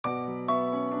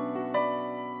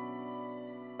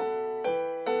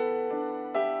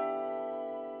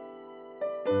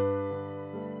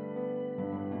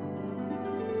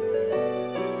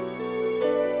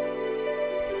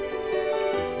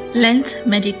Lent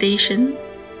Meditation,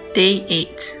 Day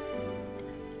 8.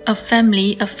 A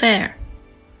Family Affair.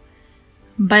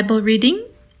 Bible reading,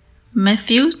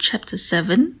 Matthew chapter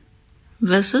 7,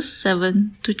 verses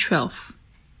 7 to 12.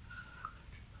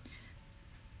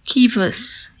 Key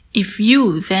verse: If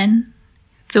you then,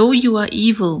 though you are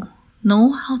evil,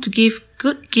 know how to give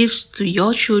good gifts to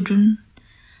your children,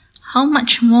 how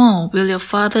much more will your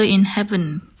Father in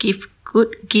heaven give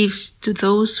good gifts to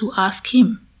those who ask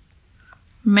him?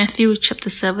 Matthew chapter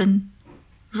 7,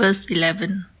 verse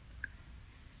 11.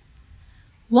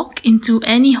 Walk into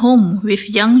any home with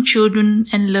young children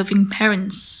and loving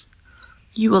parents.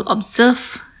 You will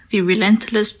observe the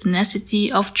relentless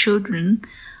tenacity of children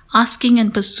asking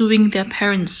and pursuing their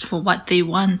parents for what they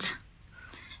want,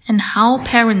 and how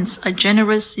parents are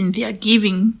generous in their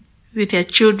giving with their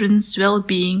children's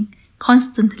well-being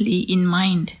constantly in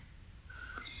mind.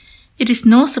 It is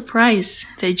no surprise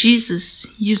that Jesus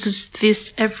uses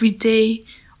this everyday,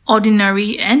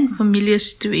 ordinary, and familiar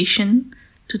situation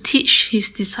to teach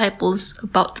his disciples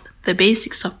about the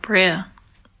basics of prayer.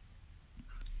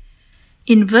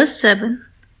 In verse 7,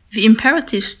 the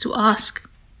imperatives to ask,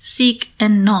 seek,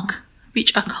 and knock,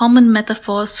 which are common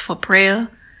metaphors for prayer,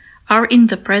 are in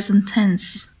the present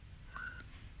tense.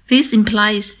 This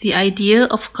implies the idea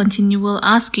of continual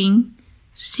asking,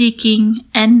 seeking,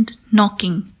 and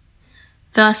knocking,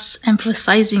 thus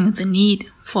emphasizing the need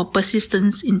for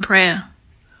persistence in prayer.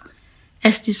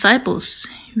 As disciples,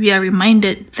 we are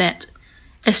reminded that,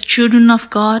 as children of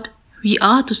God, we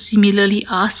are to similarly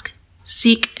ask,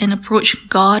 seek, and approach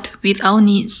God with our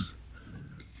needs.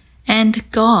 And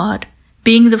God,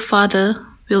 being the Father,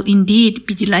 will indeed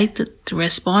be delighted to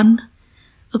respond,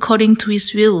 according to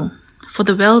his will, for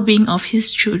the well-being of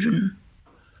his children.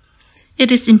 It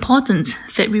is important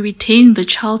that we retain the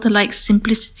childlike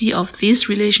simplicity of this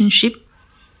relationship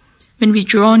when we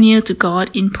draw near to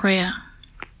God in prayer.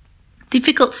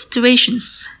 Difficult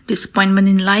situations, disappointment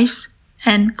in life,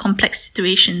 and complex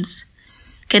situations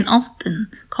can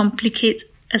often complicate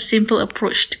a simple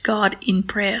approach to God in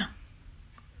prayer.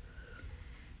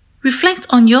 Reflect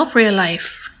on your prayer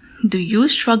life. Do you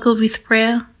struggle with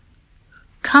prayer?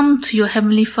 Come to your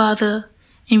Heavenly Father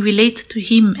and relate to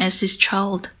him as his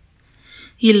child.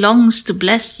 He longs to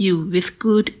bless you with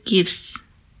good gifts.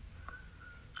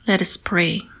 Let us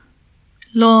pray.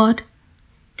 Lord,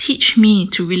 teach me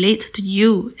to relate to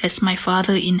you as my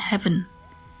Father in heaven.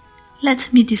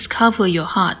 Let me discover your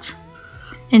heart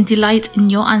and delight in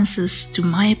your answers to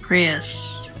my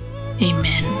prayers.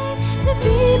 Amen.